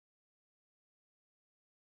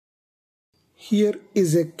Here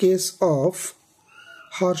is a case of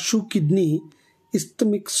horseshoe kidney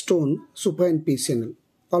isthmic stone supine PCNL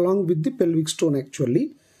along with the pelvic stone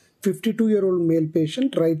actually. 52-year-old male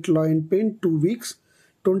patient, right loin pain, 2 weeks,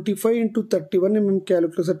 25 into 31 mm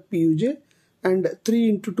calculus at PUJ and 3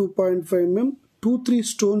 into 2.5 mm, 2-3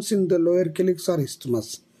 stones in the lower calyx or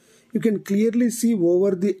isthmus. You can clearly see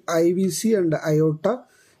over the IVC and aorta,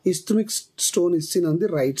 isthmic stone is seen on the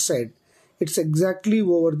right side. It's exactly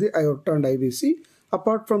over the aorta and IVC.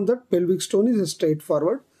 Apart from that, pelvic stone is a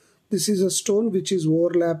straightforward. This is a stone which is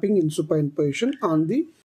overlapping in supine position on the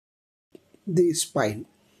spine.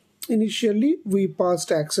 Initially, we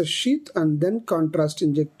passed access sheath and then contrast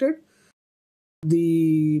injected.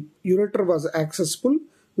 The ureter was accessible,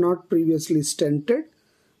 not previously stented.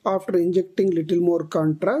 After injecting little more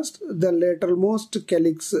contrast, the lateralmost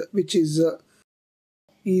calyx, which is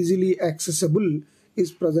easily accessible,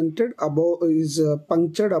 is punctured above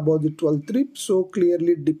the 12th rib, so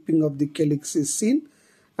clearly dipping of the calyx is seen,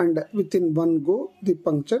 and within one go the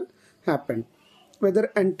puncture happened. Whether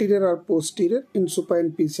anterior or posterior in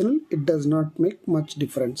supine PCNL, it does not make much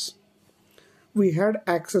difference. We had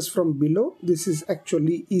access from below. This is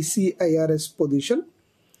actually ECIRS position.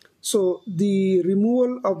 So the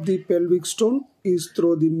removal of the pelvic stone is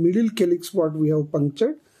through the middle calyx what we have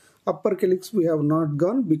punctured. Upper calyx we have not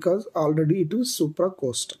gone because already it was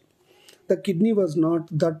supracostal. The kidney was not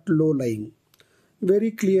that low lying.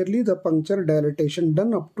 Very clearly the puncture dilatation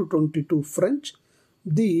done up to 22 French.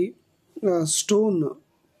 The stone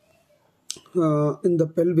in the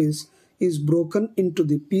pelvis is broken into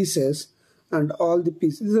the pieces, and all the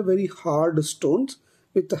pieces are very hard stones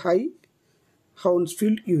with high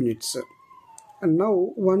Hounsfield units. And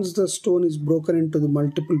now once the stone is broken into the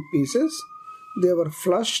multiple pieces, they were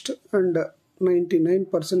flushed and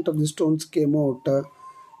 99% of the stones came out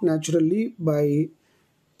naturally by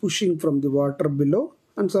pushing from the water below,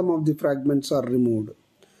 and some of the fragments are removed.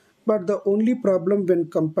 But the only problem when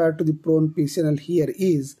compared to the prone PCNL here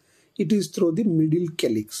is it is through the middle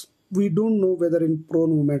calyx. We don't know whether in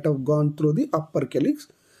prone we might have gone through the upper calyx,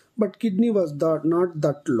 but kidney was not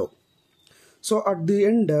that low. So at the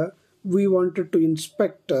end, we wanted to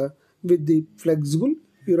inspect with the flexible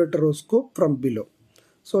ureteroscope from below.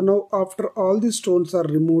 So now after all the stones are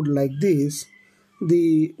removed like this,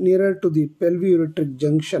 the nearer to the pelviureteric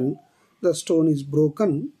junction, the stone is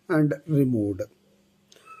broken and removed.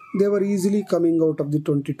 They were easily coming out of the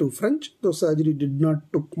 22 French, though surgery did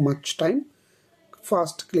not took much time.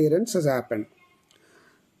 Fast clearance has happened.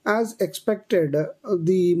 As expected,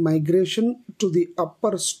 the migration to the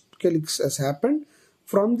upper calyx has happened.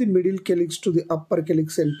 From the middle calyx to the upper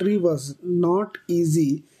calyx entry was not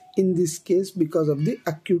easy in this case because of the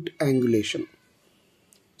acute angulation.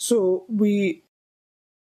 So we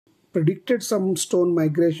predicted some stone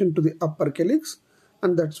migration to the upper calyx,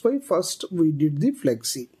 and that's why first we did the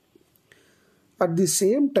flexi. At the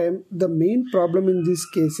same time, the main problem in this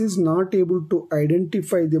case is not able to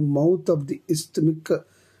identify the mouth of the isthmic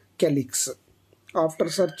calyx. After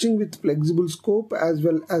searching with flexible scope as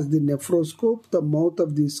well as the nephroscope, the mouth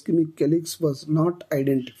of the ischemic calyx was not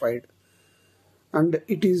identified. And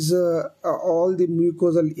it is all the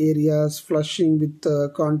mucosal areas, flushing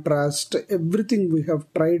with contrast, everything we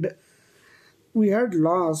have tried. We had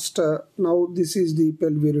lost. Now this is the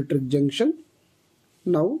pelviureteric junction.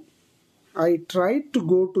 Now I tried to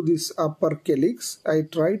go to this upper calyx. I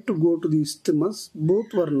tried to go to the isthmus.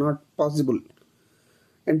 Both were not possible.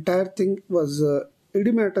 Entire thing was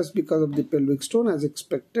edematous because of the pelvic stone as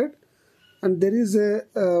expected. And there is a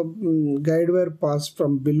guide wire passed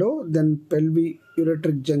from below. Then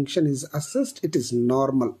pelviureteric junction is assessed. It is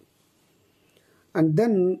normal. And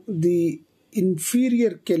then the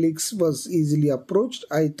inferior calyx was easily approached.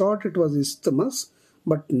 I thought it was isthmus,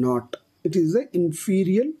 but not. It is the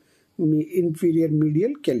inferior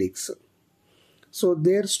medial calyx. So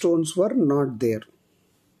their stones were not there.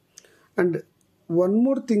 And one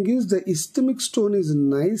more thing is the isthmic stone is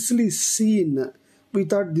nicely seen. We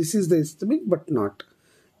thought this is the isthmic, but not.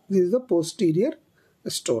 This is the posterior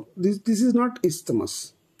stone. This is not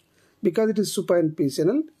isthmus. Because it is supine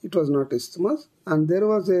PCNL, it was not isthmus. And there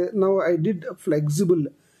was now I did a flexible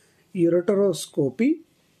ureteroscopy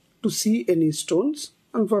to see any stones.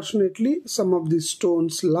 Unfortunately, some of the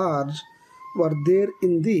stones large were there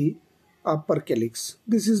in the upper calyx.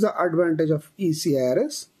 This is the advantage of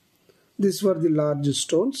ECIRS. These were the large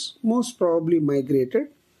stones, most probably migrated,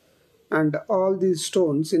 and all these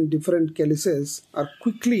stones in different calyces are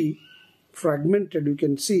quickly fragmented. You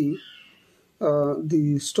can see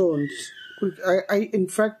the stones. I in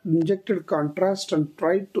fact injected contrast and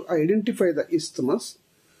tried to identify the isthmus.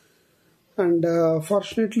 And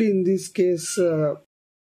fortunately in this case,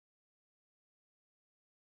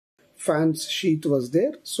 fans sheath was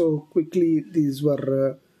there, so quickly these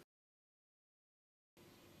were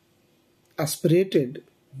aspirated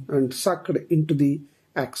and sucked into the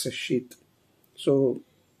access sheath. So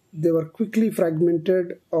they were quickly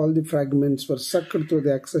fragmented. All the fragments were sucked through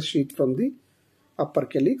the access sheath from the upper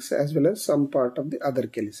calyx as well as some part of the other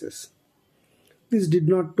calyces. This did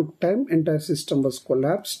not took time. Entire system was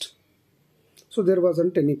collapsed. So there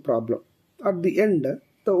wasn't any problem. At the end,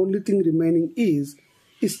 the only thing remaining is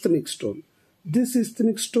isthmic stone. This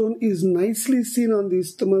isthmic stone is nicely seen on the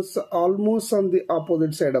isthmus, almost on the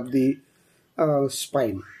opposite side of the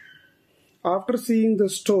spine. After seeing the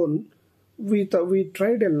stone, we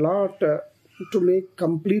tried a lot to make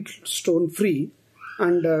complete stone free,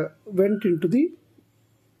 and went into the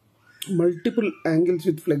multiple angles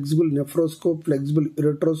with flexible nephroscope, flexible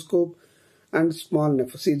ureteroscope, and small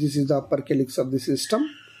nephroscope. See, this is the upper calyx of the system,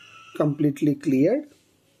 completely cleared.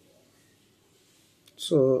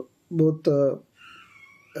 So both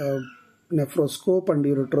nephroscope and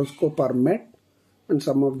ureteroscope are met, and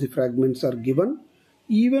some of the fragments are given.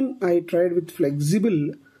 Even I tried with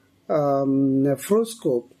flexible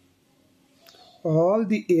nephroscope all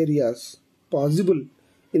the areas possible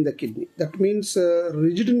in the kidney. That means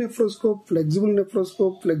rigid nephroscope, flexible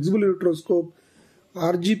ureteroscope,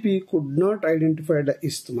 RGP could not identify the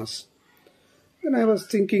isthmus. Then I was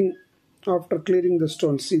thinking, after clearing the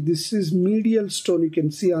stone, see, this is medial stone. You can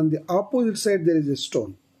see on the opposite side there is a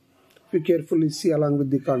stone. If you carefully see along with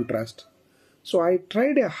the contrast. So I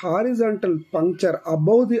tried a horizontal puncture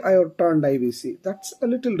above the aorta and IVC. That's a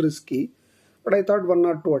little risky, but I thought 1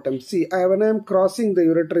 or 2 attempts. See, when I am crossing, the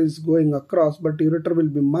ureter is going across, but ureter will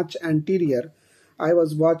be much anterior. I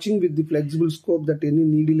was watching with the flexible scope that any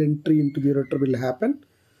needle entry into the ureter will happen.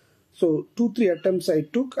 So 2-3 attempts I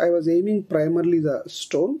took. I was aiming primarily the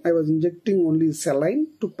stone. I was injecting only saline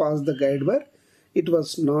to pass the guide wire. It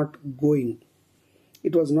was not going.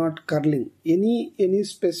 It was not curling. Any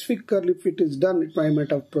specific curl, if it is done, I might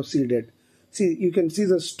have proceeded. See, you can see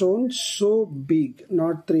the stone so big,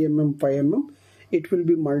 not 3 mm, 5 mm. It will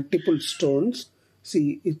be multiple stones.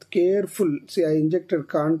 See, it's careful. See, I injected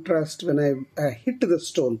contrast when I hit the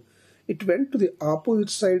stone. It went to the opposite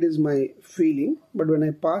side is my feeling, but when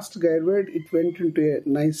I passed guide wire, it went into a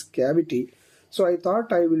nice cavity. So I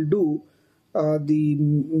thought I will do the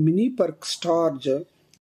mini perk starge,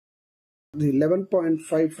 the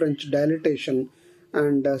 11.5 French dilatation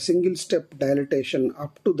and single step dilatation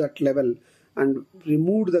up to that level, and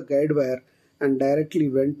removed the guide wire and directly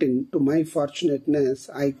went in. To my fortunateness,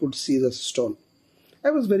 I could see the stone. I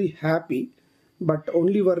was very happy, but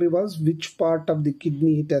only worry was which part of the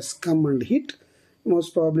kidney it has come and hit.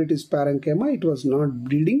 Most probably it is parenchyma. It was not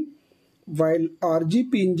bleeding. While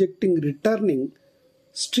RGP injecting returning,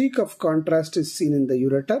 streak of contrast is seen in the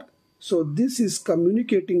ureter. So this is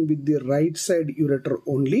communicating with the right side ureter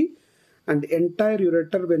only, and entire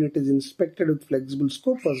ureter, when it is inspected with flexible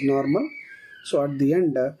scope, was normal. So at the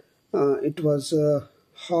end, it was a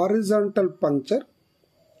horizontal puncture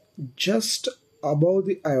just above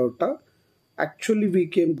the aorta. Actually, we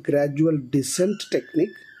came gradual descent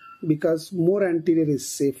technique because more anterior is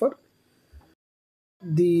safer.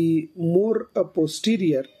 The more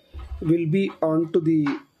posterior will be onto the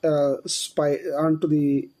spine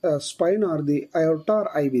or the aorta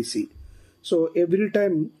or IVC. So every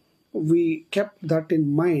time we kept that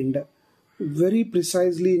in mind very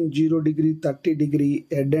precisely in 0 degree, 30 degree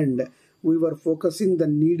head end. We were focusing the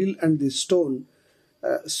needle and the stone.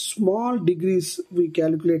 Small degrees we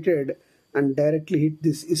calculated and directly hit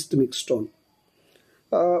this isthmic stone.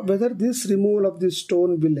 Whether this removal of the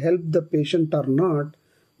stone will help the patient or not,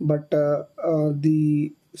 but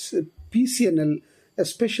the PCNL,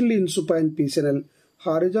 especially in supine PCNL,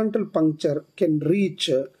 horizontal puncture can reach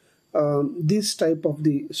this type of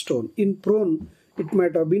the stone. In prone, it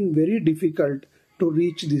might have been very difficult to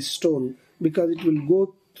reach this stone because it will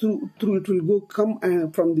go come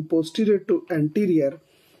from the posterior to anterior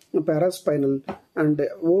paraspinal, and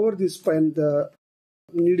over the spine the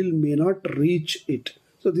needle may not reach it.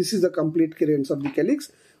 So this is the complete clearance of the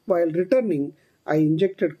calyx. While returning, I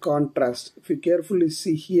injected contrast. If you carefully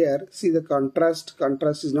see here, see the contrast.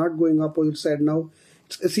 Contrast is not going opposite side now.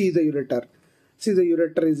 See the ureter. See the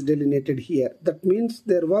ureter is delineated here. That means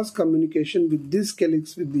there was communication with this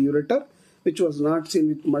calyx with the ureter, which was not seen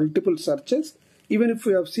with multiple searches. Even if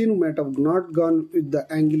we have seen, we might have not gone with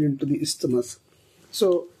the angle into the isthmus.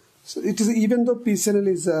 So So it is, even though PCNL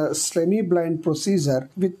is a semi-blind procedure,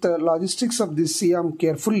 with the logistics of this C-arm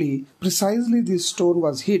carefully, precisely this stone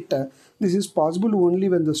was hit. This is possible only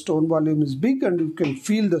when the stone volume is big and you can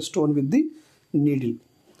feel the stone with the needle.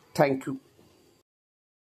 Thank you.